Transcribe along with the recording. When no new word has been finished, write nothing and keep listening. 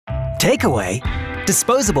Takeaway?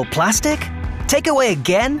 Disposable plastic? Takeaway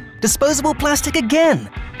again? Disposable plastic again?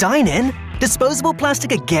 Dine-in? Disposable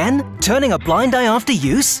plastic again? Turning a blind eye after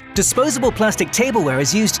use? Disposable plastic tableware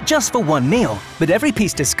is used just for one meal, but every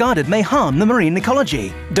piece discarded may harm the marine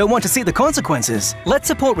ecology. Don't want to see the consequences? Let's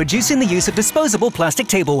support reducing the use of disposable plastic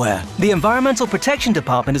tableware. The Environmental Protection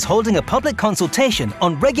Department is holding a public consultation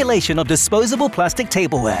on regulation of disposable plastic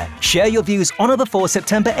tableware. Share your views on or before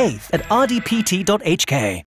September 8th at rdpt.hk.